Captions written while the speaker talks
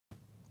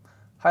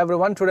Hi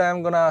everyone, today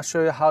I'm going to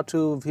show you how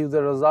to view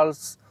the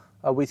results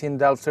within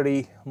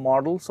Delft3D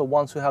model. So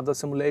once we have the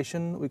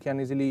simulation, we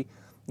can easily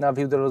now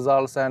view the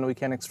results and we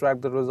can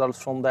extract the results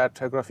from that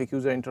graphic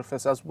user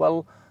interface as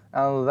well,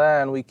 and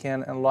then we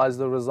can analyze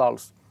the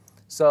results.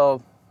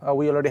 So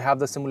we already have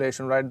the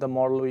simulation, right? The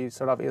model we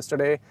set up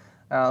yesterday,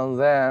 and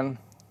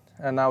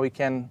now we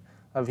can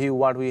view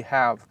what we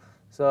have.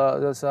 So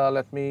just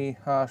let me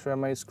share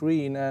my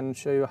screen and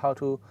show you how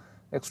to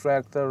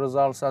extract the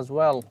results as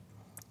well.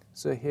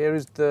 So here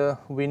is the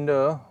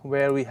window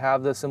where we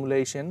have the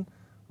simulation,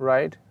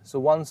 right? So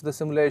once the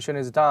simulation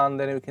is done,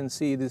 then you can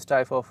see this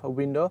type of a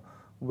window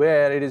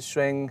where it is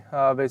showing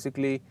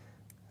basically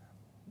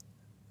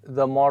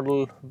the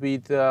model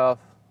with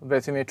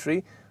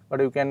bathymetry,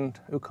 but you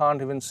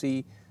can't even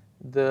see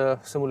the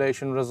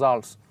simulation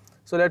results.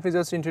 So let me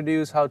just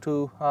introduce how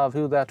to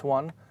view that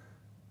one.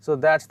 So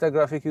that's the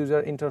graphic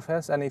user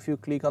interface, and if you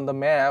click on the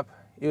map,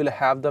 you will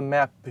have the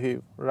map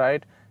view,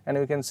 right? And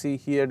you can see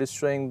here it is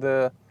showing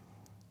the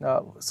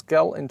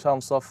scale in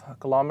terms of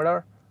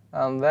kilometer,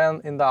 and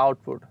then in the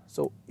output.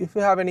 So if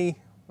you have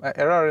any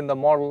error in the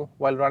model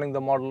while running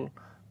the model,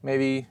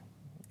 maybe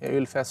you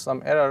will face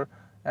some error,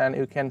 and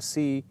you can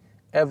see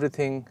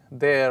everything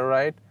there,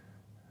 right?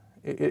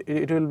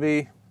 It will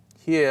be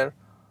here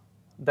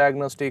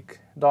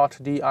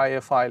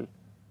diagnostic.dia file,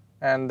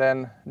 and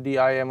then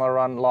dir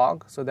run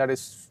log. So that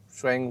is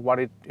showing what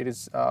it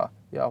is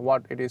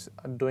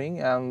doing.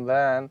 And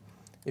then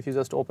if you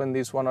just open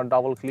this one or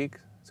double click,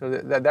 so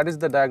that is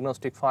the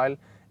diagnostic file.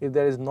 If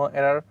there is no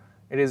error,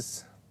 it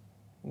is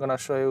gonna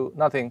show you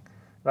nothing,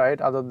 right?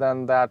 Other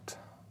than that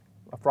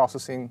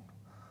processing,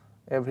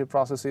 every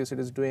processes it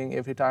is doing,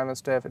 every time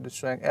step it is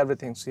showing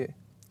everything. See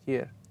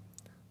here,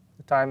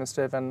 the time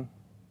step, and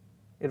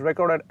it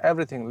recorded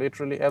everything,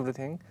 literally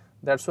everything.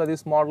 That's why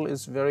this model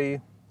is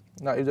very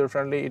user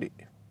friendly.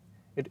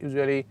 It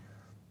usually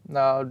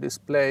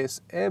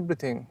displays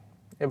everything,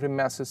 every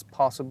message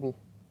possible.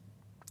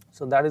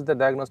 So that is the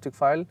diagnostic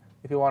file.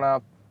 If you want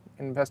to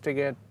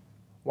investigate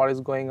what is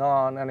going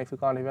on, and if you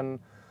can't even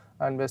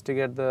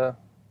investigate the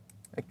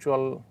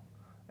actual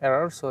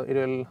error, so it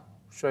will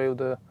show you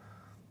the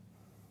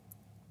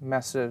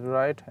message,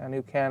 right? And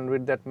you can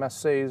read that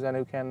message and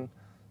you can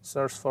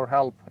search for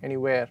help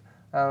anywhere.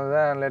 And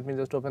then let me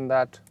just open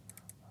that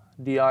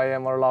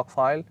dim or log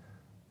file.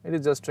 It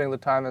is just showing the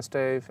time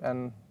step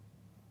and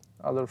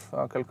other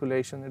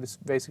calculation. It is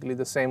basically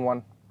the same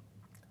one,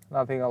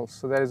 nothing else.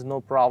 So there is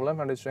no problem,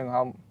 and it's showing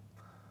how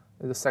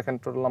the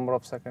total number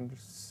of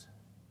seconds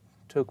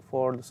took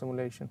for the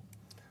simulation.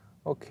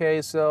 Okay,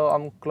 so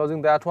I'm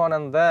closing that one,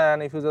 and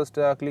then if you just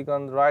click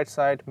on the right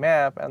side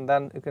map, and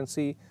then you can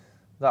see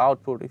the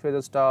output. If you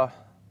just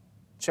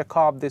check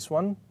off this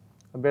one,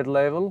 bed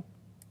level,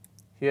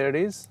 here it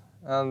is,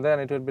 and then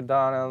it will be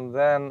done, and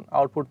then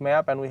output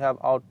map, and we have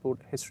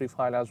output history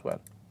file as well.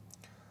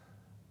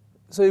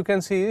 So you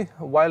can see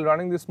while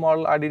running this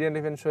model, I didn't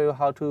even show you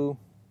how to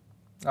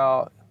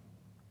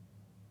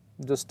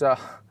just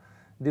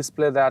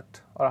display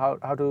that, or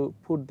how to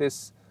put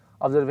this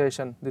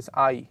observation, this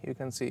eye. You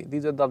can see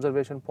these are the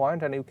observation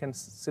point, and you can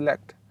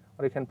select,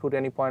 or you can put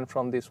any point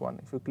from this one.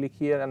 If you click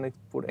here and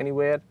put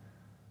anywhere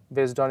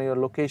based on your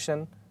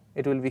location,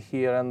 it will be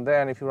here. And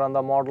then if you run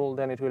the model,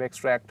 then it will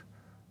extract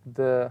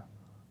the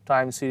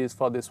time series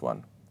for this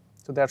one.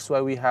 So that's why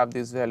we have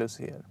these values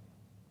here.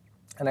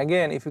 And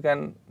again, if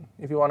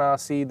you want to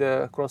see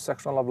the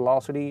cross-sectional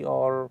velocity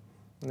or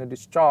the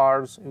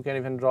discharge, you can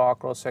even draw a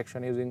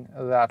cross-section using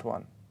that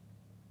one,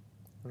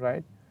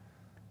 right?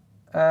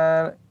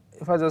 And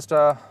if I just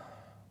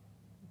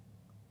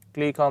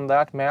click on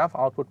that map,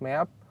 output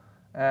map,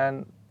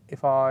 and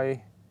if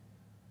I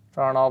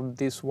turn off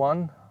this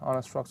one on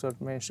a structured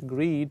mesh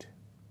grid,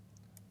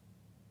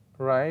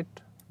 right,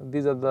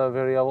 these are the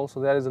variables,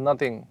 so there is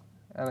nothing,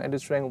 and it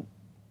is showing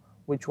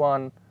which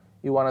one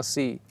you want to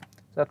see.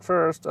 So at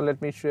first, let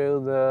me show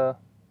you the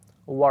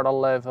water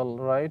level,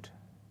 right?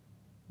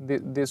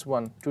 This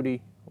one,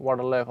 2D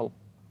water level.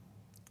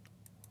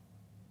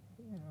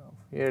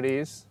 Here it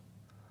is,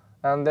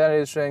 and then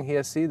it is showing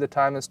here. See the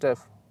time step.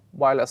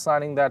 While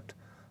assigning that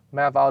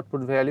map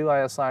output value, I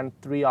assigned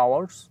 3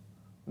 hours.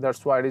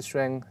 That's why it is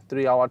showing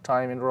 3-hour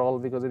time interval,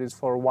 because it is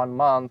for 1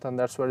 month, and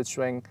that's why it's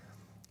showing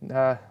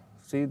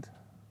see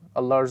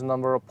a large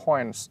number of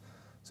points.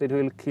 So it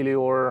will kill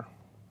your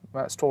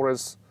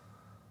storage.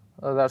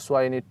 That's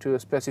why you need to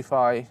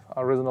specify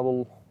a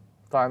reasonable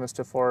time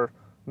step for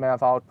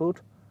map output.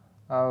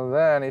 And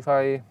then if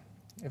I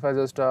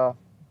just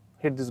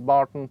hit this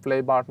button,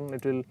 play button,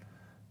 it will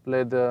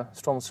play the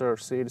storm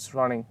surge. See, it's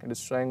running. It is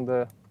showing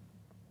the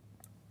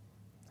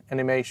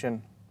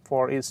animation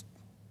for each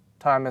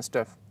time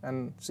step.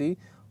 And see,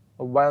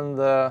 when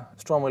the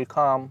storm will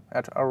come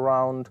at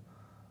around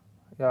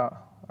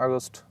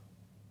August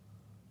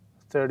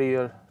 30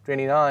 or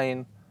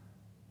 29,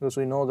 because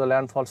we know the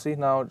landfall. See,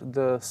 now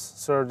the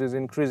surge is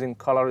increasing,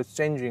 color is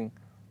changing,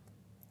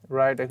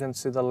 right? I can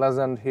see the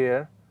legend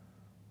here.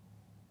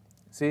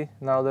 See,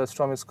 now the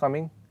storm is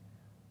coming,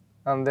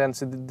 and then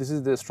see, this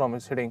is the storm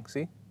is hitting.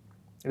 See,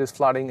 it is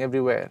flooding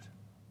everywhere.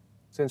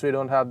 since we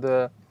don't have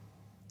the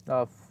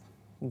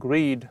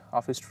grid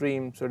of a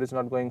stream, so it is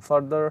not going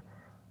further,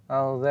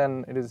 and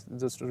then it is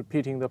just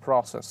repeating the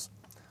process.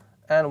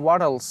 And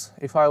what else?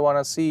 If I want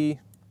to see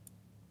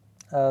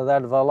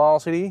that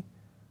velocity,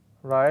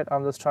 right,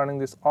 I'm just turning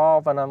this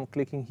off and I'm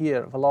clicking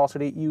here.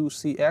 Velocity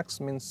UCX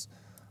means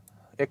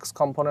x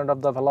component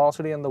of the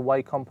velocity and the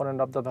y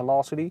component of the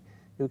velocity.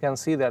 You can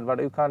see that,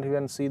 but you can't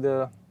even see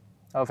the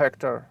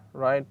vector,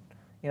 right?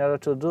 In order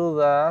to do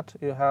that,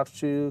 you have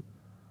to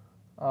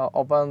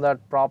open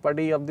that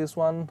property of this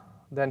one.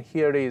 Then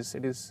here it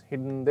is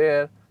hidden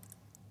there.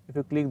 If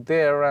you click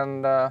there,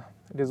 and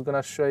it is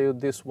going to show you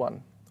this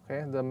one,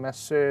 okay, the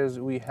message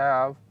we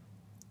have.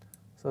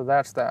 So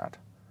that's that.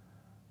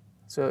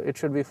 So it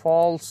should be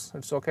false,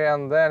 it's okay,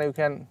 and then you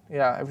can,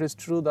 yeah, if it is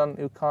true, then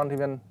you can't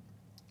even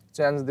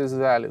change this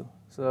value.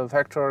 So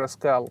vector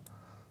scale.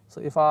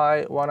 So if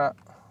I wanna,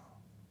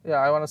 yeah,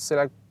 I wanna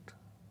select,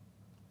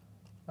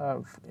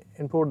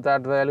 input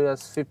that value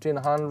as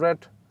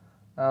 1500,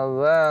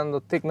 and then the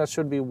thickness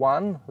should be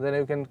 1. Then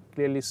you can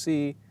clearly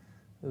see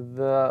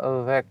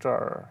the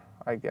vector,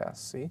 I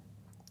guess. See,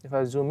 if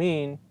I zoom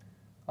in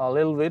a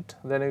little bit,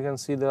 then you can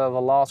see the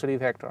velocity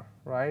vector,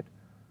 right?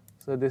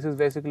 So this is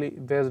basically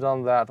based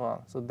on that one.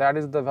 So that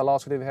is the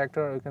velocity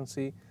vector. You can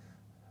see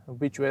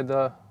which way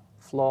the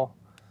flow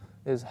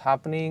is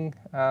happening.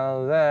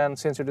 And then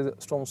since it is a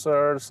storm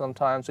surge,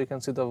 sometimes you can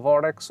see the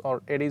vortex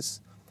or eddies,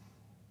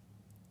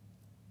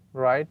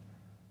 right?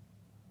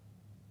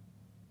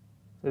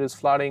 It is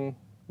flooding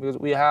because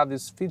we have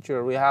this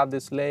feature. We have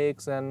these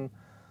lakes and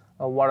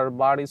water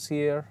bodies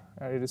here,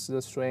 and it is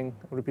just showing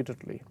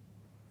repeatedly.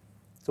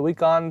 So we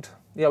can't,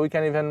 yeah, we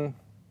can even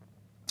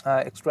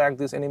extract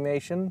this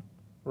animation,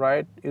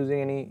 right,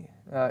 using any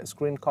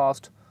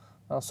screencast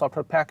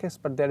software package,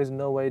 but there is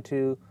no way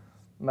to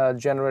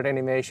generate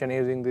animation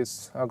using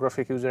this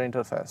graphic user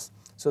interface.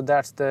 So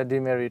that's the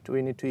demerit.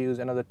 We need to use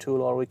another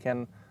tool, or we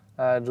can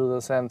do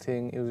the same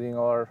thing using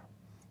our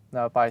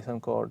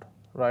Python code,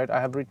 right? I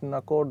have written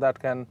a code that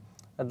can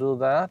do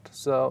that.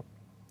 So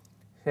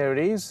here it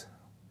is,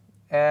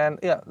 and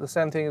yeah, the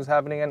same thing is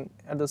happening, and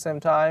at the same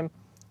time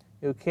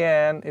you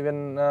can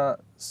even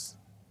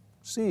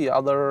see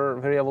other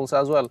variables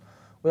as well.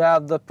 We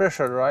have the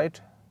pressure, right?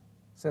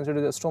 Since it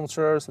is a storm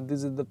surge,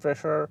 this is the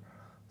pressure.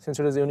 Since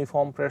it is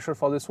uniform pressure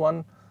for this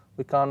one,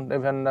 we can't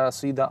even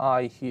see the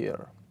I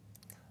here.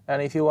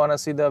 And if you want to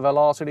see the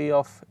velocity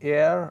of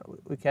air,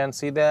 we can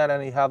see that,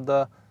 and you have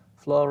the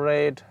flow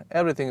rate,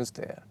 everything is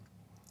there.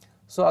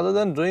 So other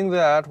than doing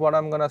that, what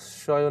I'm going to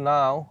show you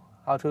now,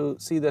 how to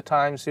see the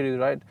time series,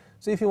 right?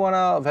 So if you want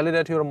to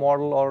validate your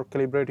model or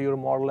calibrate your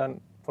model,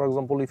 and for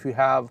example, if you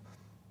have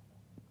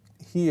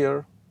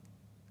here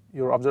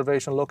your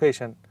observation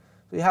location,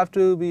 so you have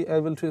to be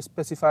able to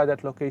specify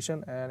that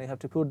location, and you have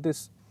to put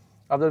this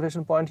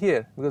observation point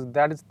here, because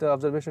that is the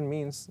observation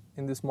means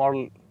in this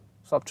model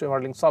software,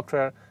 modeling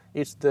software,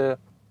 it's the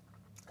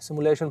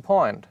simulation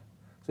point.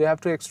 So you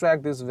have to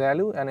extract this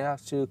value, and you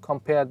have to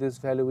compare this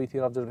value with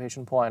your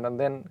observation point, and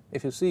then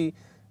if you see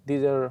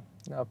these are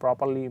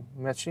properly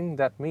matching,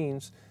 that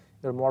means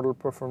your model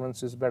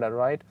performance is better,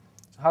 right?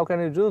 So how can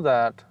you do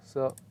that?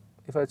 So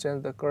if I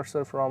change the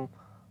cursor from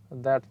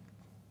that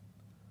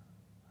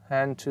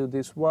hand to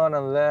this one,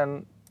 and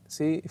then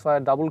see, if I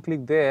double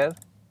click there,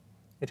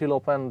 it will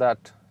open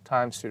that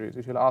time series.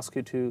 It will ask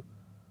you to,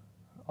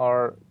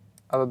 or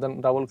other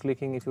than double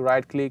clicking, if you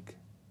right click,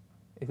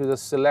 if you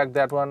just select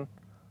that one,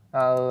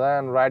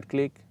 then right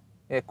click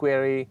a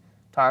query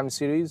time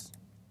series,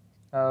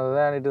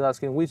 then it is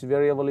asking which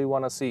variable you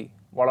want to see,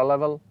 water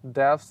level,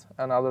 depth,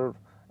 and other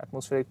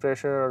atmospheric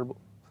pressure,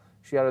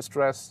 shear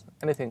stress,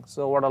 anything.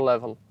 So water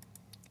level,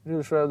 it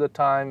will show the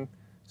time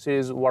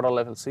series water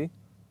level. See,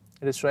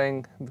 it is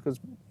showing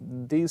because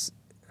this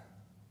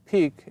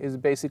peak is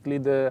basically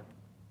the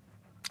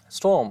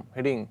storm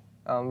hitting,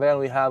 and then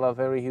we have a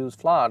very huge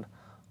flood.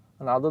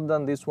 And other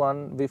than this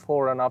one,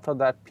 before and after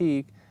that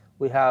peak,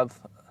 we have,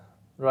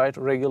 right,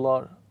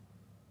 regular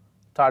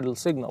tidal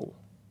signal.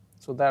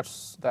 So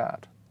that's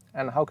that.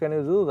 And how can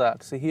you do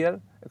that? See here,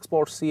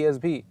 export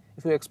CSV.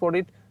 If you export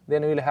it,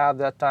 then we will have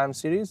that time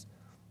series,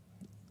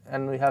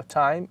 and we have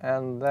time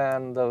and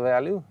then the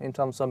value in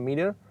terms of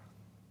meter.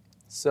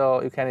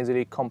 So you can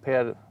easily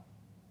compare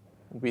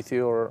with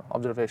your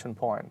observation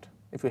point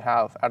if you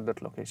have at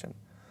that location.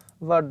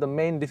 But the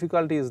main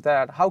difficulty is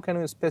that how can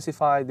you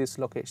specify this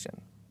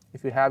location?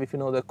 If you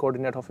know the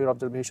coordinate of your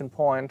observation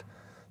point,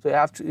 so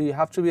you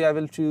have to be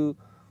able to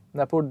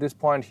put this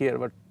point here,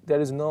 but there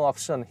is no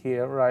option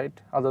here, right?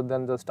 Other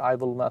than just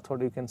eyeball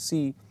method, you can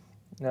see,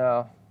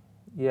 yeah,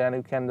 and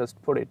you can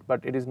just put it,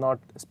 but it is not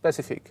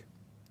specific.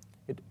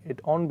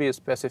 It won't be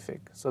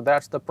specific. So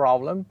that's the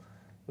problem.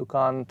 You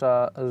can't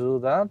do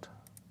that.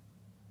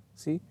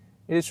 See,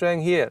 it is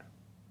showing here,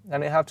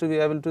 and you have to be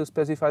able to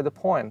specify the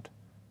point.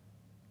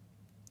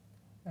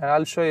 And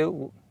I'll show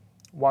you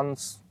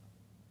once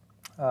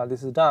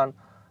this is done.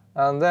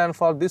 And then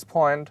for this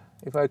point,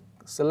 if I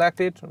select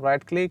it,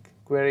 right click,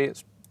 query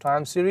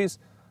time series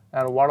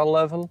and water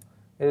level,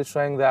 it is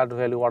showing that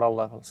value water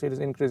level. So it is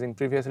increasing.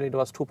 Previously it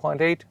was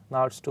 2.8,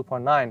 now it's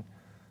 2.9.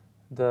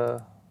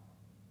 The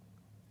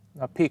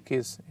peak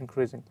is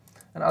increasing.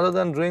 And other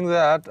than doing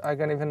that, I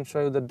can even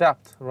show you the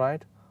depth,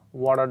 right?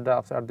 Water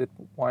depth at this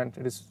point,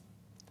 it is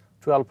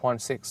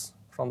 12.6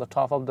 from the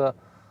top of the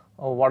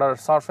water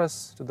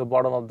surface to the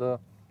bottom of the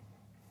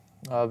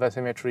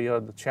bathymetry or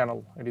the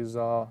channel. It is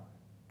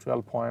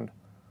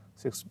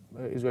 12.6,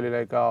 usually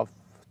like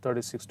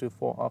 36 to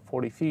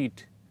 40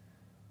 feet,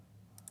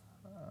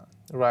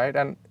 right?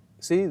 And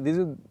see,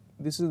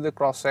 this is the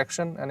cross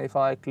section, and if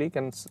I click,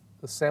 and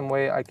the same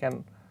way I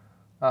can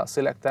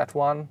select that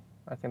one,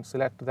 I can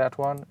select that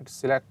one. It's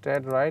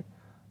selected, right?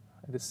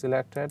 It is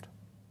selected.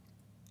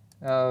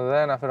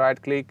 Then after right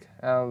click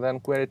and then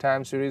query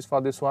time series,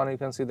 for this one you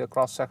can see the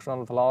cross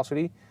sectional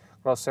velocity,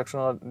 cross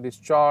sectional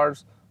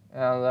discharge,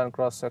 and then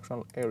cross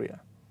sectional area.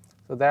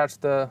 So that's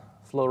the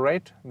flow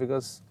rate,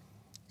 because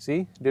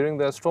see, during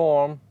the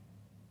storm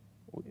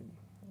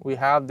we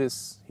have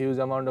this huge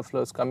amount of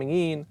flows coming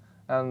in,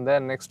 and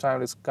then next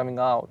time it's coming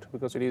out,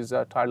 because it is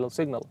a tidal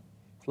signal.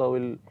 Flow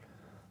will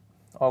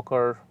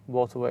occur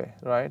both way,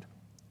 right?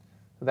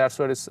 So that's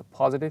where it's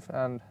positive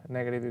and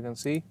negative, you can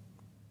see.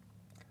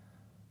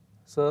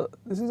 So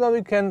this is how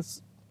we can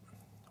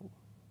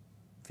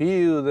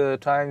view the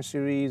time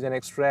series and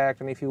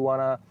extract. And if you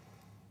want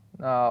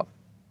to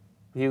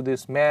view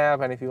this map,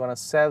 and if you want to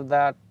save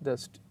that,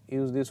 just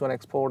use this one,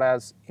 export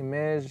as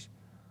image.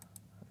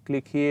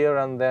 Click here,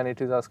 and then it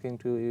is asking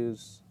to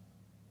use,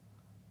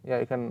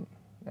 you can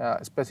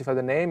specify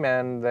the name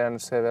and then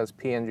save as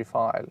PNG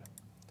file.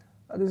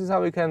 This is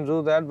how we can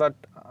do that, but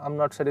I'm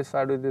not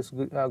satisfied with this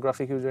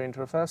graphic user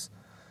interface.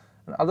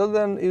 And other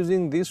than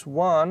using this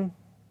one,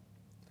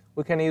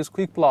 we can use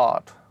quick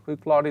plot.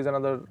 Quick plot is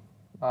another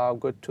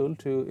good tool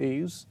to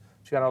use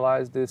to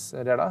analyze this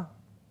data.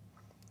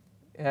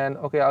 And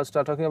okay, I'll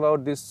start talking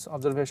about this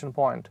observation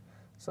point.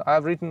 So I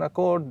have written a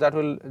code that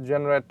will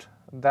generate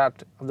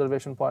that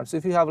observation point. So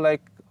if you have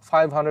like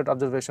 500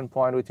 observation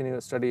point within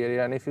your study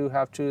area, and if you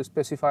have to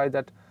specify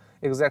that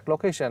exact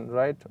location,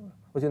 right,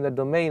 within the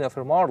domain of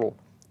your model,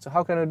 so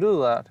how can you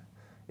do that?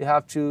 You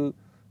have to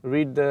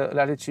read the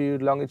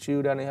latitude,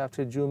 longitude, and you have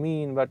to zoom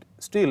in, but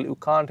still you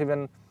can't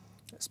even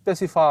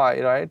specify,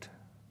 right,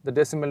 the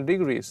decimal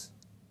degrees.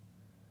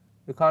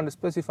 You can't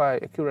specify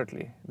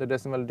accurately the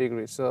decimal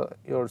degrees, so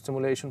your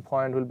simulation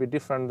point will be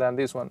different than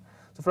this one.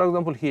 So for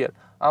example, here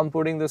I'm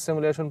putting the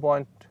simulation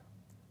point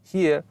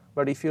here,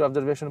 but if your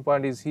observation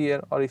point is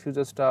here, or if you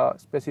just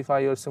specify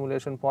your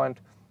simulation point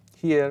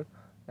here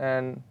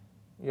and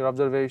your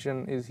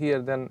observation is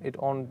here, then it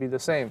won't be the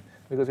same,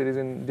 because it is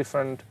in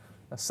different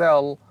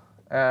cell,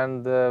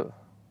 and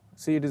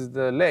see, it is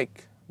the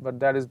lake, but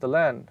that is the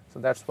land. So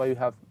that's why you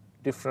have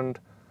different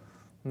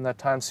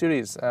time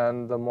series,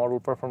 and the model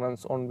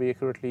performance won't be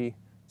accurately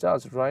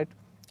judged, right?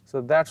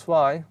 So that's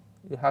why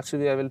you have to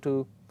be able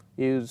to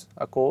use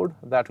a code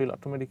that will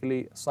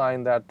automatically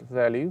assign that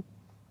value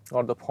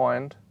or the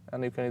point,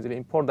 and you can easily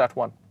import that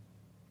one.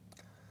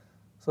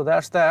 So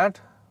that's that.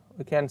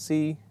 We can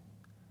see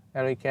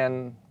and we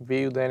can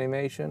view the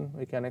animation,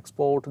 we can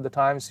export the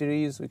time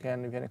series, we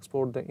can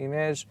export the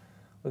image,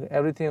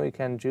 everything we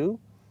can do.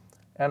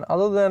 And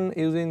other than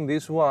using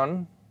this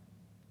one,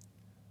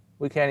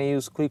 we can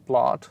use quick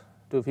plot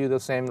to view the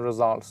same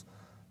results.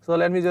 So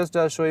let me just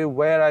show you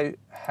where I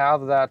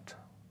have that,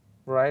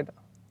 right?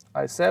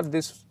 I saved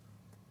this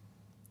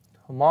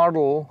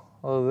model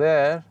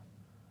there.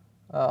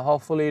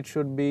 Hopefully it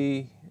should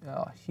be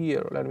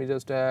here. Let me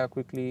just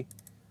quickly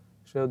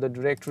show the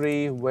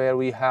directory where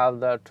we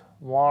have that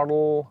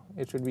model.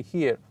 It should be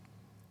here.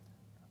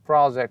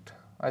 Project.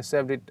 I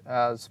saved it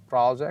as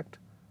project.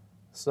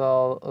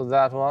 So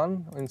that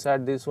one,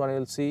 inside this one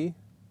you'll see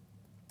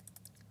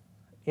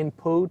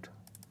input.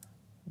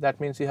 That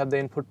means you have the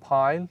input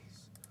files,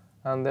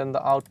 and then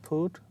the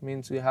output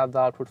means you have the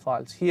output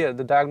files. Here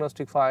the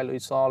diagnostic file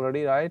is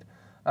already, right?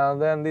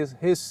 And then this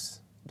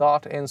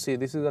his.nc,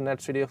 this is a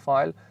netcdf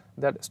file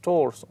that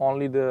stores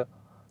only the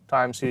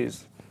time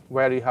series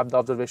where you have the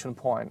observation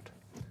point.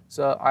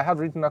 So I have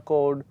written a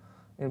code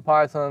in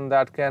Python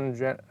that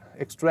can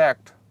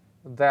extract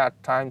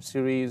that time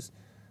series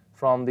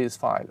from this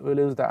file. We'll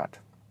use that.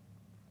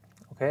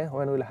 Okay,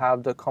 when we'll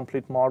have the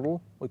complete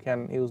model, we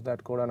can use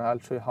that code, and I'll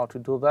show you how to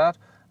do that.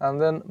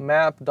 And then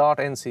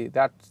map.nc,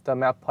 that's the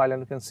map file,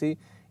 and you can see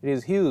it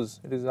is huge.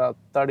 It is a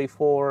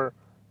 34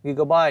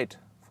 gigabyte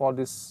for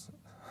this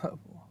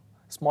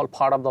small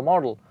part of the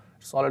model.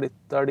 It's already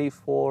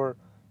 34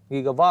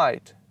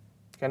 gigabyte.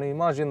 Can you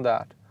imagine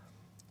that?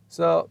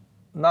 So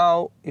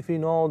now if you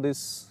know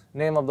this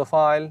name of the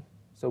file,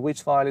 so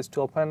which file is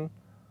to open,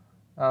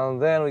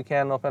 and then we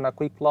can open a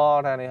quick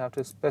plot, and you have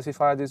to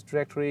specify this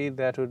directory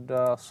that would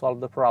solve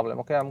the problem.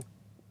 Okay, I'm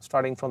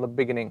starting from the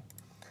beginning.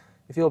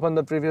 If you open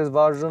the previous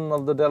version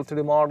of the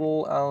Delft3D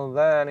model, and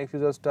then if you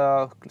just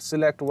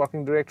select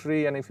working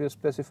directory, and if you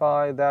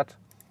specify that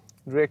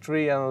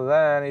directory, and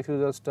then if you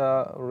just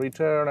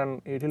return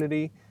an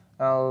utility,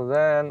 and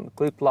then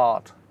quick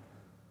plot.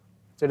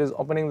 So it is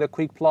opening the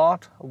quick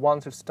plot.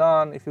 Once it's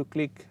done, if you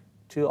click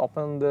to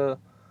open the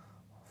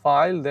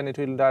file, then it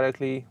will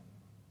directly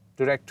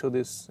direct to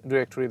this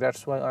directory.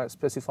 That's why I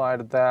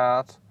specified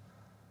that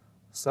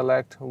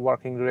select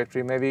working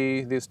directory.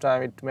 Maybe this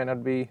time it may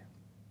not be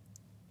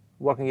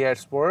working yet.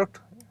 It's worked.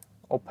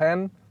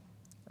 Open,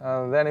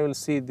 and then you will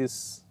see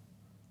this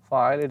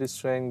file. It is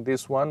showing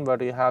this one,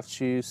 but you have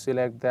to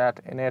select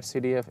that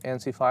inetcdf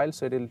nc file,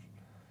 so it will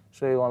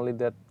show you only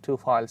that two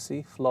files.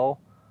 See, flow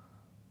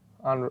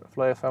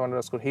fm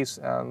underscore his,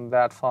 and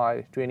that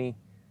file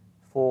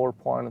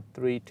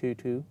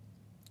 24.322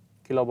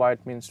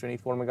 kilobyte means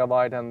 24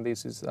 megabyte, and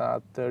this is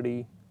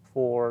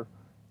 34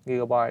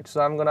 gigabyte. So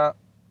I'm gonna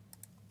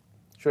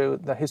show you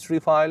the history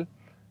file.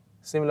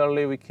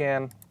 Similarly, we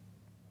can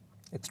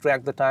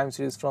extract the time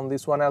series from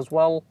this one as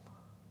well.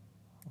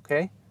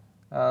 Okay,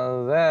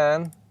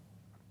 then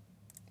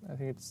I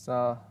think it's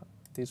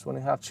this one.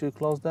 You have to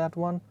close that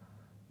one,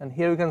 and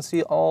here you can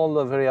see all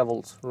the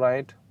variables,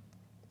 right?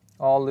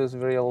 All these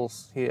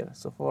variables here.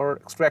 So for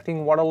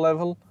extracting water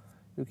level,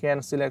 you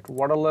can select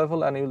water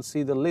level, and you will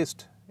see the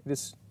list. It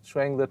is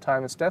showing the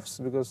time steps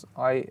because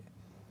I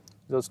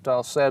just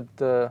set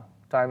the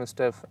time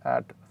step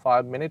at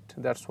 5 minutes.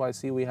 That's why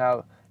see we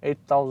have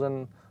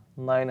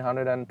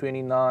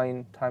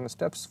 8,929 time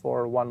steps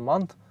for 1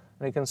 month,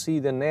 and you can see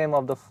the name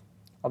of the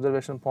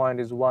observation point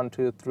is 1,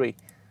 2, 3,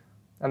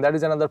 and that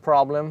is another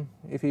problem.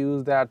 If you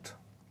use that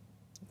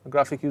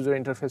graphic user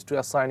interface to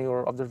assign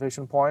your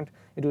observation point,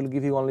 it will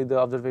give you only the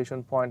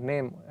observation point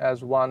name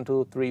as 1,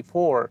 2, 3,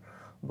 4.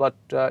 But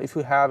if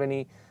you have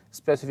any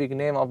specific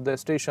name of the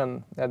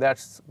station,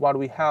 that's what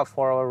we have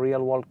for our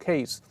real world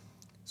case.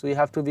 So you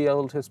have to be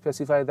able to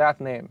specify that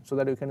name so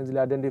that you can easily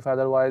identify.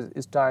 Otherwise,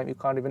 it's time you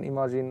can't even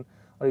imagine,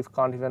 or you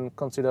can't even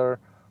consider,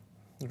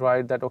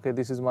 right, that okay,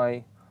 this is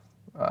my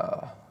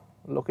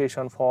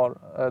location for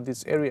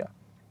this area.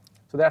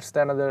 So that's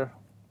the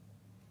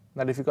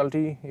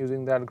difficulty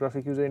using that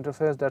graphic user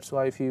interface. That's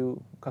why if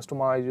you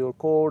customize your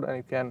code and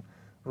you can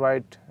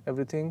write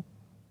everything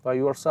by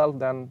yourself,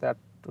 then that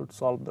would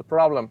solve the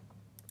problem.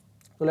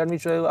 So let me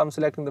show you. I'm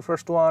selecting the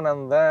first one,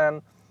 and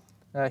then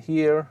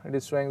here it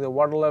is showing the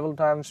water level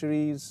time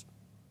series,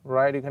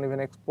 right? You can even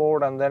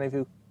export, and then if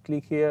you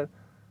click here,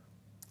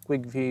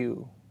 quick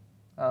view,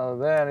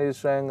 then it is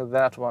showing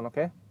that one.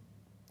 Okay,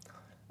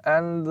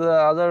 and the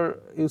other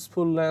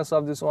usefulness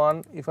of this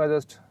one, if I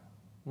just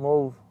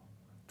move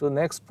to the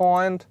next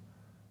point,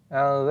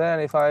 and then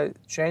if I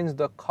change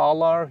the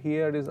color,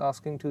 here it is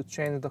asking to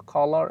change the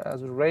color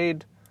as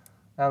red,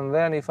 and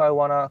then if I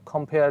want to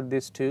compare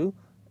these two,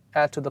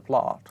 add to the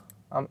plot,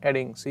 I'm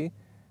adding. See,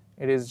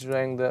 it is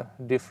showing the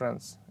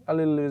difference. A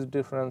little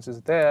difference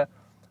is there,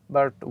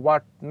 but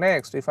what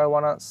next? If I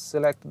want to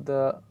select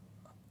the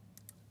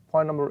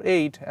point number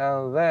 8,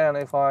 and then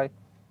if I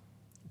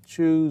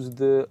choose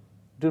the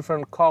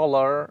different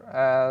color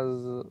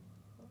as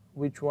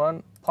which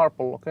one?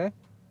 Purple, okay,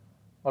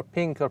 or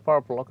pink or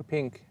purple, okay,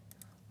 pink.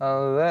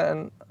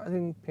 Then I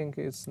think pink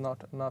is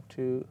not enough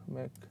to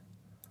make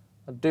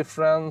a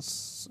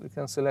difference. You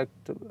can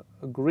select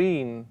a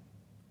green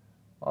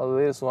or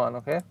this one,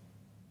 okay.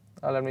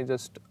 Let me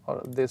just,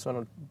 or this one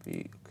would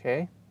be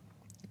okay.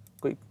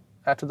 Quick,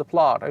 add to the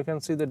plot. You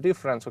can see the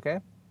difference,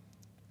 okay.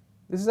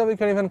 This is how we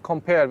can even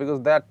compare,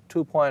 because that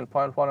 2 point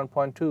 1 and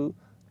point 2,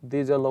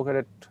 these are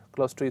located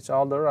close to each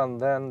other,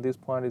 and then this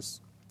point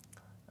is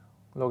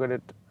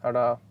located at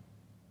a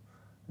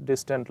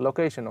distant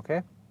location,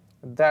 okay.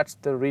 That's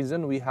the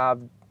reason we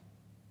have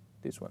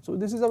this one. So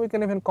this is how we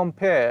can even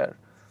compare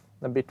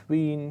the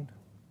between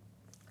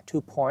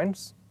 2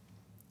 points,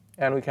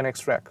 and we can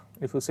extract.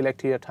 If you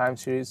select here time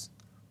series,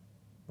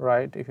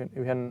 right, you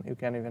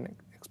can even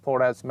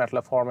export as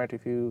MATLAB format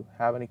if you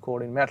have any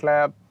code in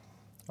MATLAB,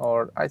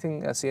 or I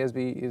think a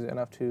CSV is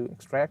enough to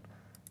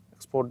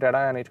export data,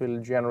 and it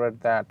will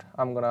generate that.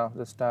 I'm gonna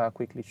just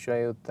quickly show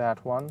you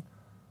that one.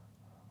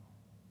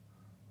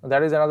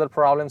 That is another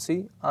problem.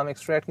 See, I'm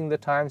extracting the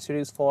time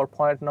series for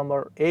point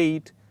number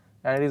 8,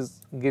 and it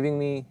is giving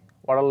me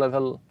water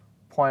level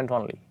point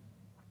only.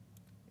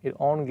 It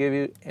won't give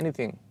you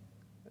anything,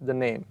 the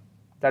name.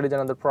 That is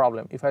another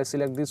problem. If I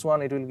select this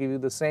one, it will give you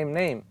the same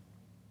name.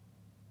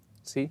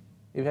 See,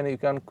 even you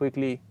can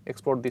quickly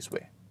export this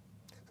way.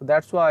 So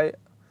that's why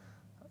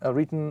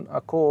written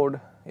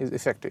code is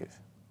effective,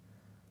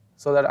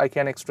 so that I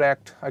can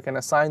extract, I can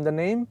assign the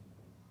name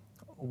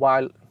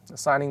while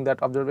assigning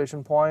that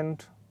observation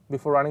point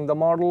before running the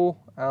model,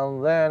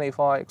 and then if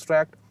I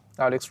extract,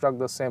 I'll extract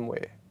the same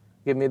way.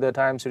 Give me the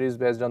time series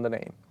based on the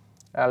name.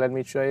 Let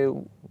me show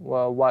you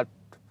what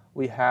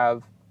we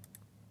have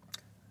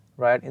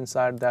right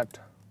inside that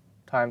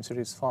time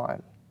series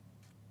file.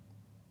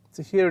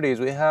 So here it is.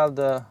 We have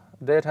the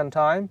date and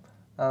time,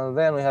 and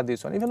then we have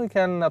this one. Even we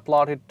can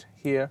plot it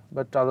here,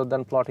 but other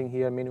than plotting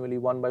here manually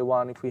one by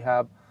one, if we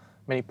have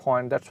many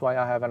points, that's why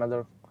I have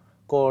another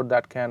code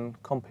that can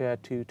compare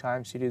two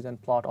time series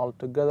and plot all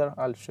together.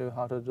 I'll show you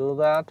how to do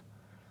that.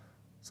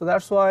 So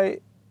that's why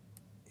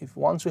if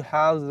once you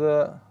have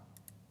the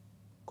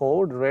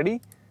code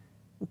ready,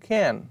 you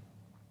can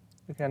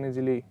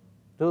easily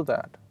do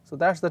that. So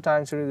that's the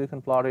time series. You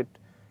can plot it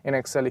in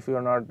Excel. If you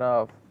are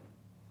not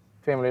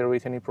familiar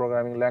with any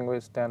programming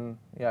language, then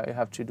yeah, you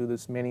have to do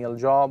this manual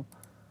job.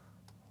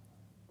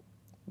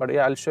 But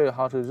yeah, I'll show you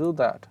how to do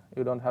that.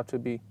 You don't have to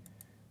be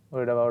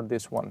worried about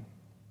this one.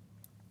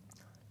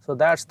 So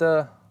that's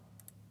the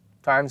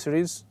time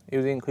series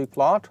using quick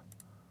plot.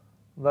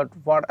 But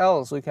what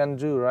else we can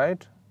do,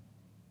 right?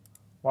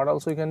 What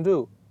else we can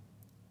do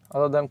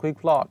other than quick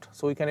plot?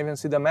 So we can even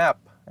see the map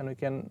and we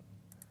can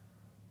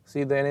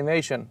see the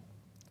animation.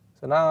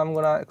 So now I'm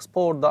going to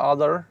export the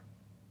other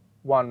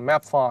one,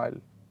 map file.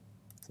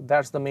 So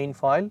that's the main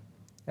file,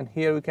 and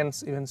here we can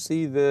even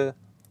see the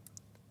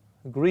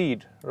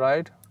grid,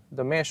 right?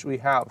 The mesh we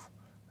have.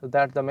 So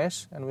that's the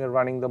mesh, and we are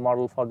running the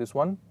model for this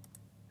one.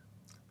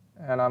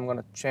 And I'm going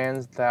to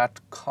change that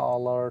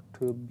color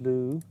to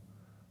blue.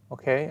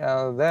 Okay,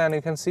 and then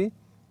you can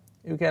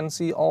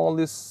see all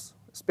these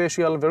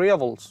spatial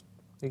variables.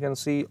 You can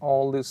see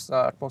all this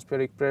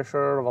atmospheric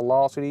pressure,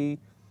 velocity,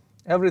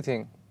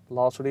 everything,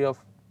 velocity of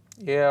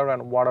air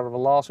and water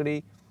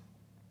velocity,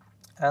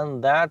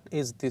 and that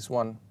is this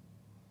one,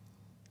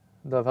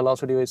 the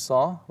velocity we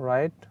saw,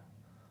 right?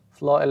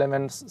 Flow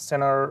elements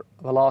center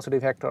velocity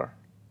vector.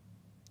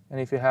 And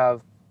if you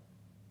have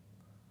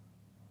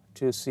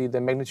to see the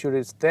magnitude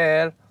is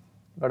there,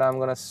 but I'm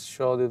going to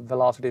show the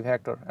velocity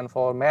vector. And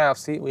for map,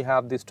 see, we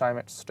have this time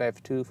at step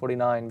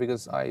 249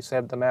 because I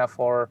set the map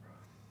for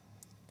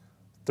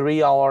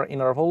 3-hour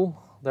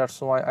interval. That's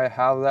why I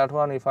have that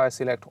one. If I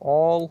select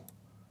all,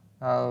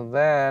 and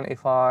then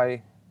if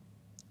I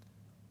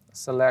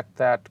select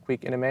that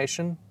quick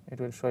animation, it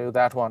will show you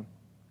that one.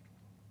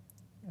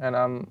 And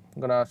I'm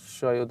going to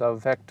show you the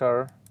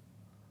vector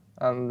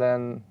and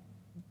then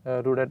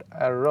a rooted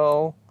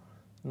arrow,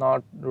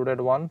 not rooted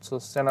one, so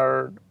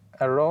centered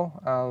arrow,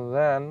 and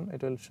then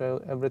it will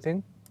show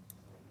everything.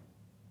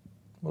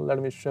 Well, let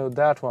me show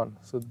that one.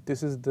 So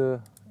this is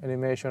the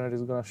animation it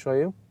is going to show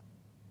you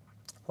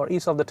for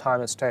each of the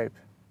time step,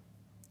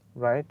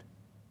 right?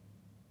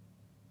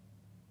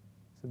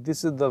 So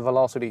this is the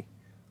velocity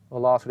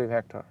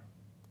vector.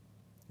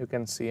 You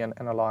can see and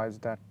analyze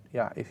that,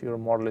 yeah, if your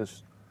model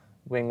is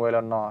going well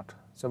or not.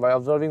 So by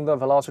observing the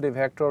velocity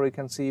vector, you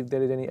can see if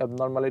there is any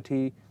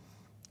abnormality,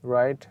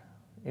 right,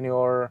 in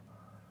your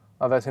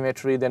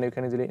bathymetry, then you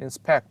can easily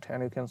inspect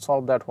and you can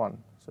solve that one.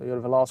 So your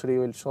velocity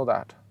will show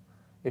that.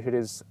 If it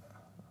is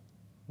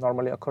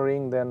normally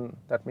occurring, then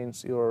that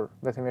means your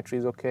bathymetry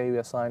is okay. You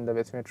assigned the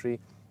bathymetry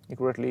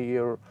accurately.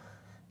 Your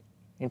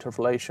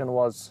interpolation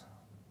was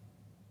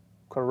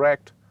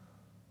correct.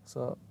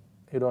 So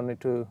you don't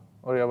need to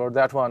worry about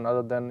that one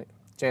other than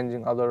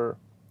changing other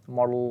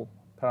model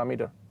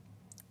parameter,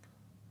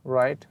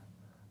 right?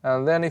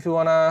 And then if you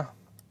want to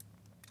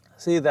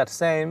see that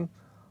same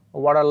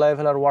water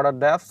level or water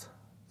depth,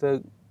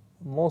 the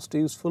most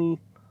useful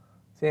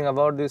thing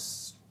about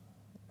this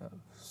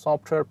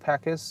software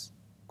package,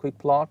 quick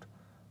plot,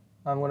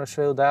 I'm going to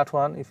show you that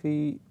one. If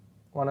we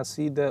want to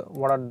see the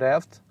water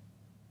depth,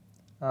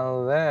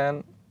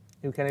 then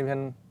you can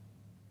even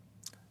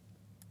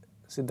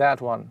see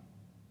that one.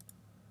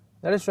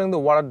 That is showing the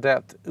water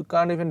depth. You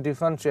can't even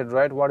differentiate,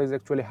 right, what is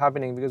actually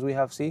happening, because we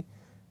have, see,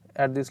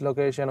 at this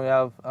location we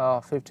have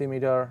 50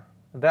 meter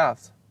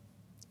depth,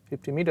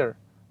 50 meter,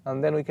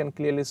 and then we can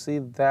clearly see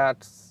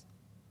that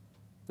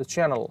the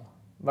channel,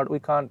 but we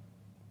can't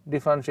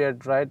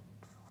differentiate, right,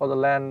 for the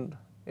land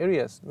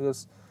areas,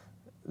 because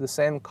the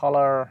same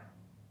color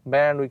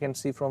band we can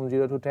see from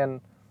 0 to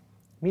 10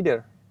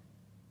 meter.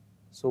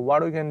 So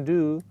what we can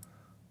do,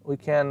 we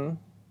can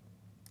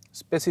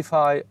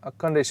specify a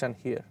condition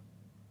here.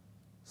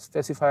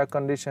 Specify a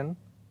condition,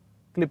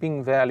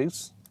 clipping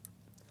values.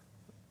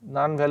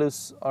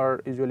 Non-values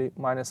are usually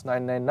minus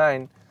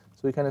 999, so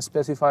we can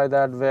specify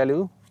that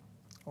value.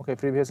 Okay,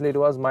 previously it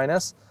was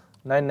minus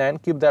 99,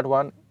 keep that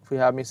one. If we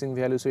have missing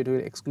value, so it will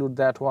exclude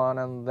that one,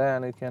 and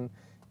then you can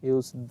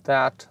use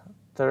that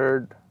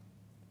third,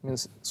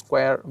 means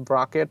square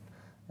bracket,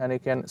 and you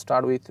can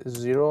start with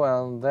 0,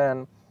 and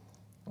then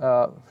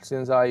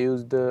since I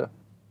used the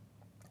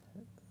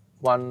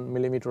 1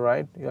 millimeter,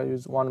 right, you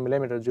use 1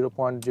 millimeter,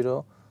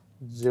 0.00,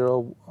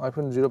 I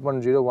put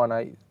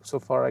 0.01, so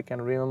far I can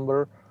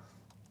remember,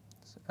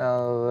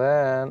 and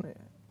then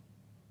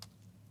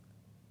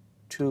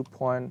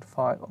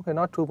 2.5, okay,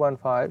 not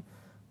 2.5,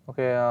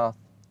 okay,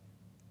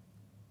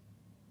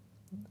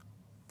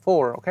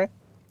 4, okay,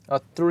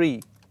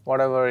 3,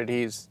 whatever it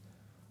is,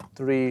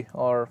 3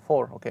 or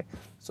 4, okay.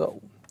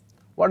 So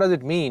what does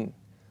it mean?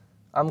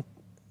 I'm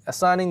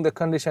assigning the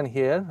condition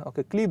here,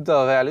 okay, clip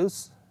the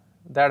values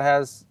that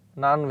has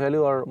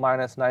non-value or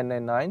minus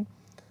 999,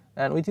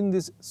 and within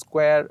this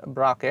square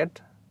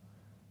bracket,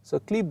 so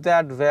clip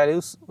that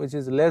values which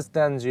is less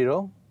than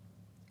 0,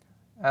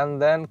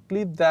 and then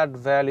clip that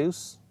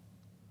values,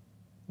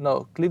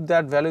 no, clip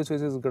that values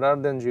which is greater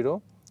than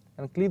 0,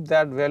 and clip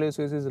that values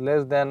which is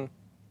less than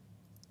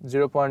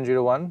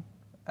 0.01,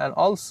 and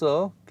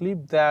also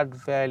clip that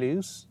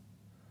values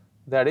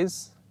that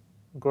is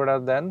greater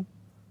than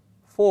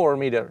 4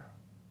 meter.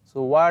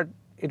 So what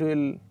it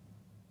will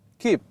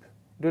keep?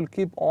 It will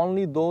keep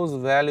only those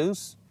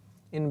values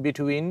in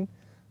between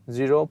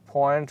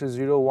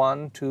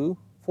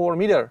 0.0124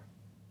 meter,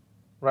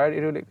 right?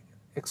 It will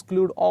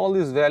exclude all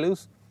these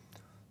values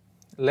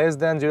less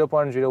than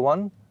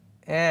 0.01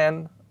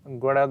 and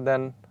greater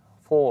than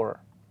 4.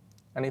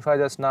 And if I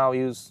just now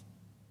use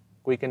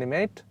quick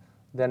animate,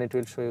 then it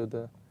will show you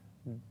the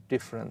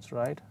difference,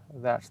 right?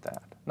 That's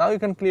that. Now you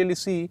can clearly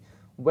see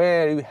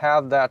where you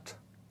have that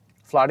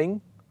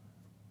flooding,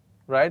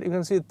 right? You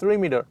can see 3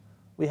 meter.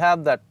 We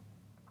have that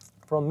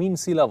from mean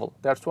sea level.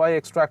 That's why I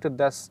extracted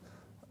this,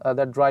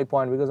 that dry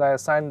point, because I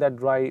assigned that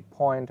dry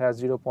point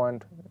as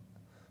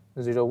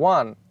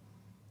 0.01.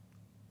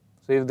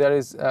 So if there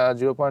is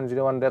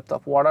 0.01 depth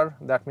of water,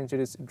 that means it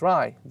is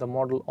dry. The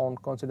model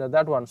won't consider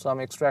that one. So I'm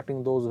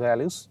extracting those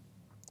values,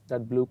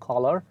 that blue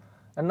color.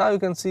 And now you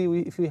can see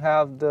if we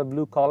have the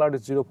blue color,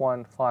 it's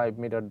 0.5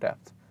 meter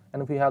depth.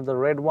 And if we have the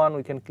red one,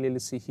 we can clearly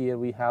see here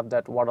we have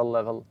that water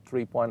level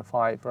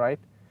 3.5, right?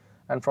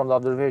 And from the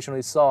observation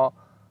we saw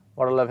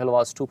water level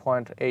was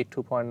 2.8,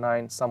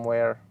 2.9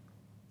 somewhere,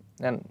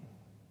 and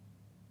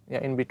yeah,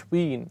 in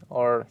between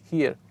or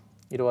here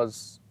it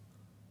was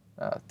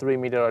 3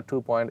 meter or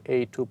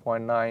 2.8,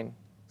 2.9.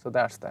 So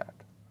that's that.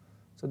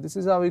 So this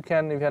is how you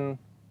can even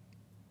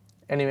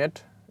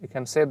animate. You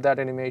can save that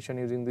animation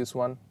using this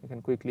one. You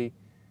can quickly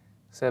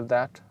save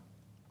that.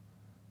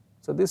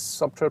 So this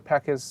software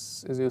package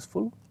is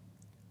useful,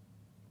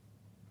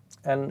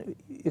 and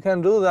you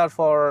can do that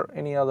for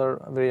any other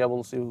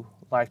variables you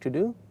like to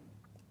do.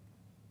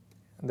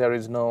 There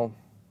is no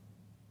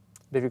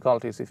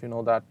difficulties if you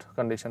know that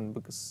condition,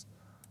 because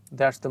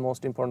that's the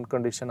most important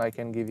condition I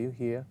can give you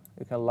here.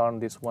 You can learn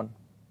this one,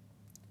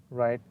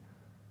 right?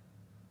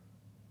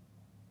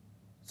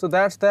 So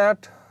that's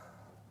that.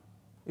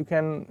 You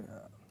can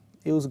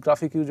use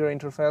graphic user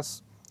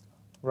interface,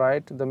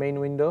 right? The main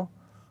window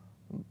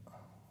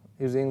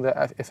using the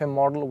FM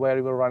model where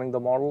you are running the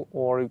model,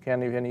 or you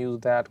can even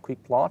use that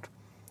quick plot.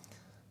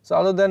 So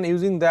other than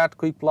using that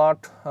quick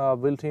plot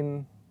built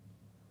in,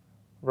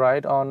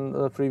 right, on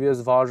the previous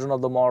version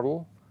of the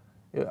model,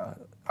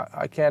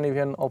 I can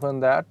even open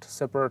that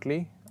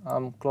separately.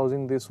 I'm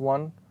closing this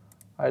one.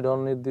 I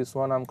don't need this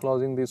one. I'm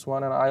closing this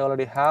one, and I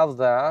already have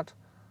that.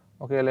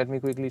 Okay, let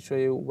me quickly show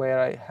you where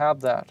I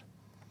have that.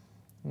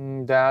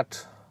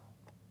 That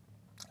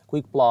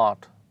quick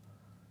plot.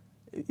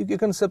 You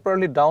can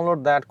separately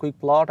download that quick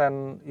plot,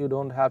 and you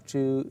don't have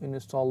to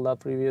install the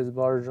previous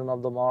version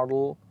of the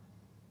model.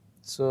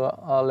 So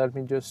let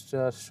me just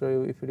show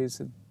you if it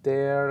is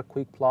there,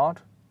 quick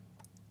plot.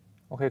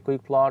 Okay,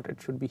 quick plot,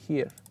 it should be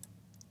here.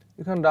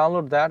 You can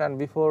download that, and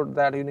before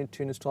that you need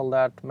to install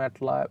that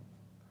MATLAB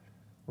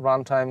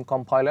runtime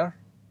compiler,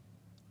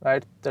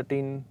 right?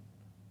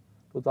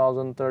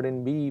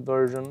 2013B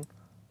version,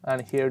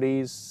 and here it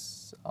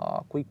is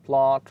quick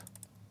plot,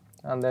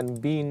 and then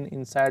bin.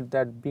 Inside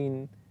that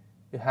bin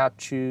you have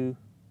to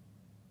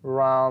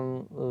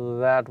run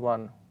that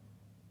one,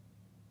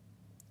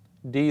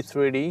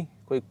 D3D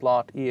quick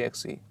plot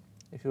exe.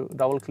 If you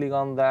double click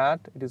on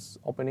that, it is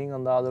opening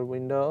on the other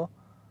window,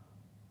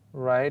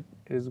 right?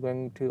 It is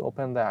going to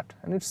open that,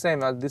 and it's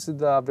same as this is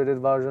the updated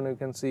version. You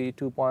can see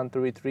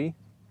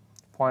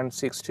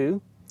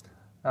 2.33.62,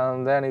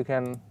 and then you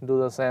can do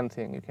the same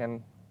thing. You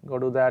can go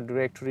to that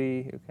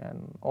directory, you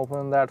can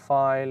open that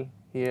file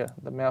here,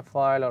 the map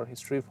file or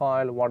history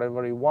file,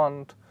 whatever you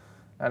want,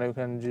 and you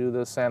can do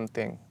the same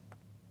thing.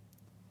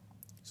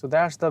 So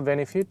that's the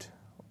benefit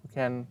you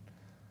can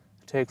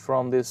take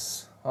from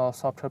this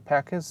software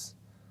package.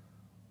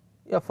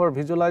 Yeah, for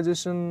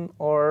visualization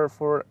or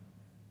for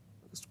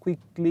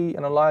quickly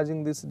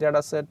analyzing this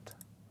data set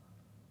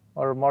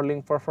or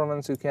modeling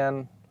performance, you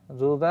can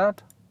do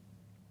that.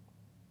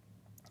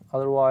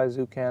 Otherwise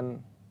you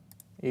can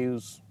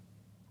use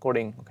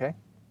coding. Okay,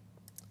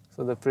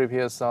 so the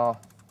previous okay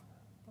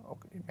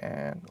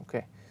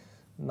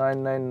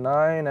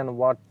 999, and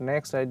what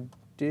next I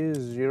do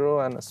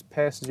 0 and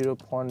space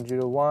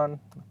 0.01,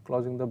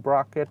 closing the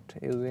bracket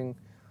using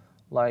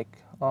like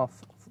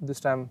this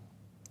time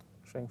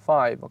showing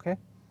 5. Okay,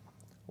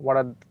 what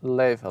a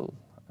level.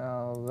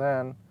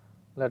 Then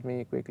let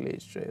me quickly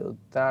show you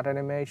that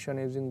animation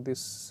using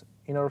this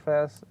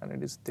interface, and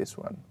it is this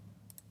one.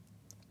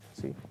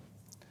 See,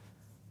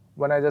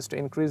 when I just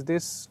increase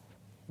this,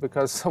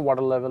 because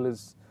water level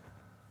is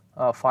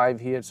 5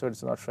 here, so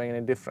it's not showing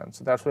any difference.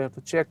 So that's why you have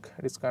to check.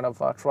 It's kind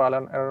of a trial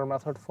and error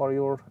method for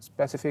your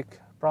specific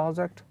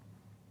project.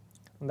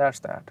 And that's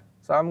that.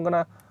 So I'm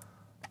gonna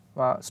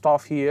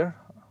stop here.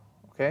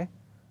 Okay,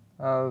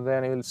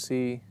 then you'll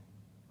see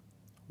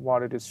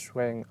what it is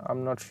showing.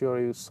 I'm not sure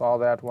you saw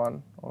that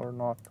one or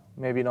not.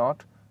 Maybe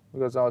not,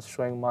 because I was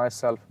showing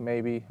myself.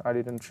 Maybe I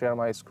didn't share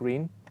my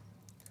screen.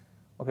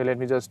 Okay, let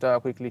me just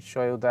quickly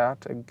show you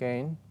that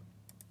again.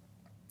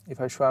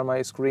 If I share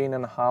my screen,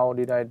 and how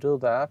did I do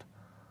that?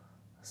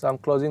 So I'm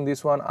closing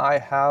this one. I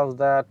have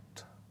that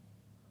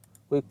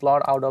quick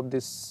plot out of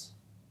this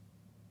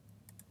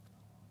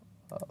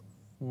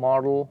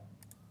model.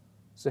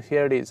 So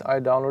here it is. I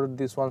downloaded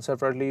this one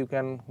separately. You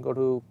can go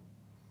to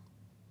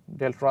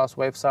Delft3D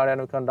website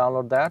and you can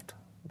download that.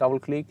 Double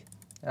click,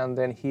 and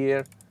then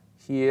here,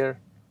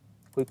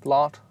 quick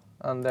plot,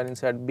 and then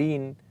inside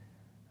bean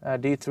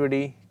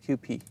D3D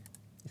QP.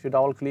 If you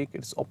double click,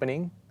 it's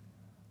opening,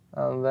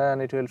 and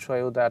then it will show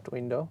you that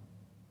window.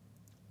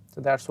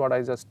 So that's what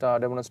I just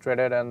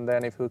demonstrated. And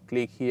then if you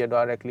click here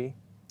directly,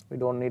 we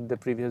don't need the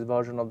previous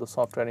version of the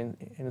software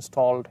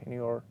installed in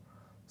your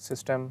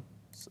system.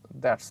 So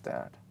that's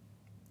that,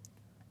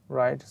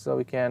 right? So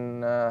we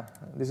can,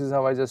 this is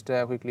how I just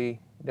quickly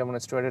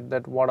demonstrated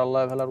that water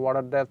level or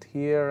water depth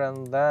here.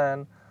 And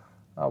then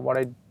what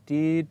I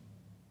did,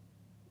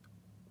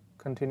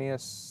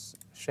 continuous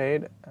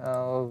shade,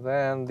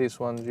 then this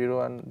one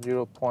 0 and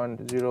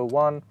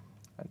 0.01,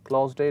 I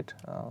closed it,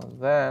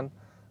 then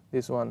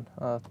this one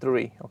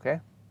 3. Okay,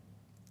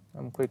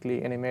 I'm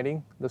quickly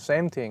animating. The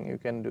same thing you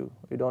can do.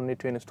 You don't need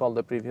to install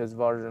the previous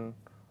version.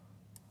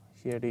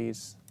 Here it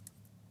is.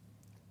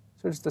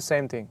 So it's the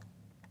same thing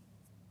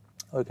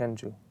we can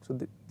do. So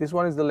this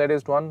one is the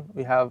latest one.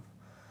 We have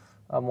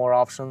more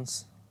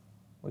options.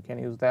 We can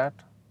use that,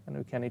 and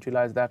we can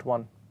utilize that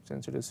one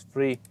since it is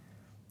free.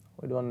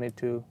 We don't need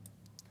to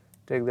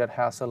take that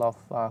hassle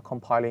of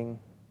compiling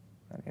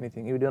and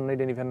anything. You don't need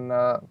even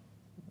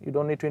you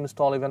don't need to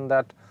install even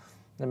that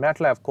the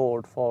MATLAB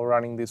code for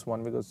running this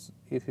one, because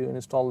if you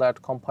install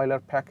that compiler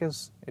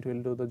package, it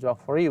will do the job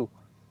for you.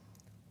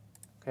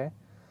 Okay,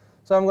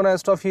 so I'm gonna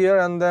stop here,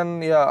 and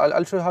then yeah,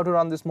 I'll show you how to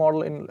run this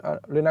model in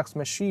Linux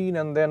machine,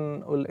 and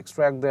then we'll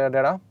extract the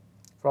data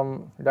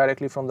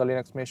directly from the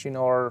Linux machine.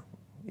 Or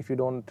if you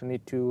don't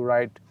need to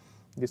write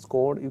this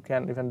code, you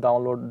can even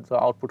download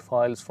the output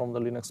files from the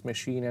Linux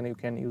machine, and you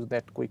can use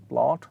that quick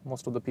plot.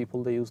 Most of the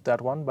people, they use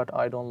that one, but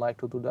I don't like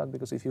to do that,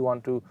 because if you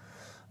want to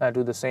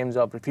do the same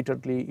job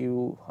repeatedly,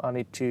 you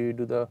need to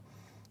do the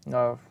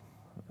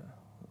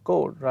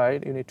code,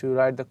 right? You need to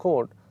write the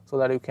code so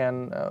that you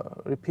can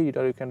repeat,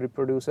 or you can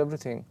reproduce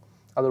everything.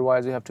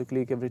 Otherwise, you have to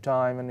click every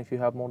time, and if you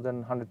have more than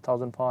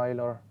 100,000 file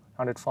or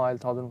 100 file,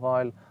 1,000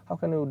 file, how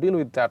can you deal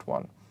with that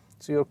one?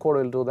 So your code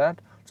will do that.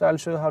 So I'll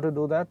show you how to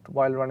do that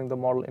while running the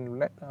model in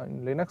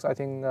Linux. I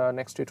think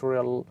next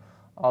tutorial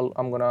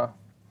I'm gonna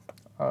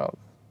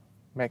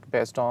make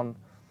based on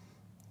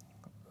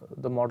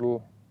the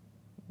model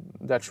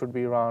that should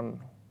be run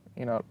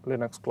in a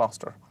Linux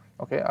cluster.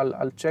 Okay,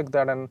 I'll check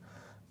that, and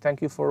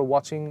thank you for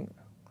watching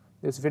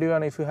this video.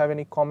 And if you have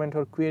any comment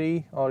or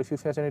query, or if you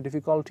face any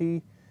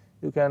difficulty,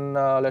 you can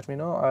let me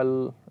know.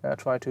 I'll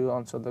try to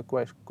answer the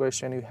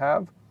question you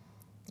have,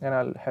 and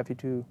I'll happy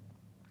to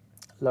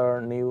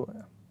learn new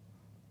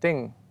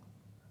thing.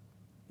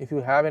 If you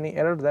have any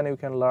error, then you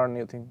can learn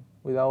new thing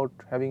without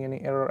having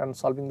any error and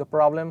solving the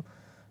problem.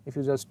 If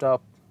you just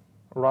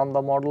run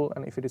the model,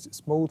 and if it is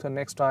smooth, and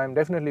next time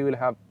definitely you will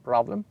have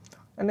problem,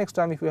 and next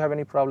time if you have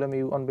any problem,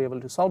 you won't be able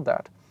to solve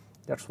that.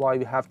 That's why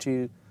we have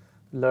to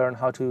learn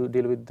how to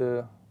deal with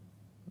the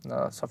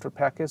software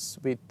package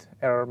with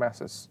error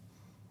messages,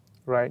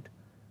 right?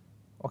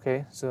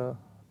 Okay, so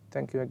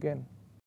thank you again.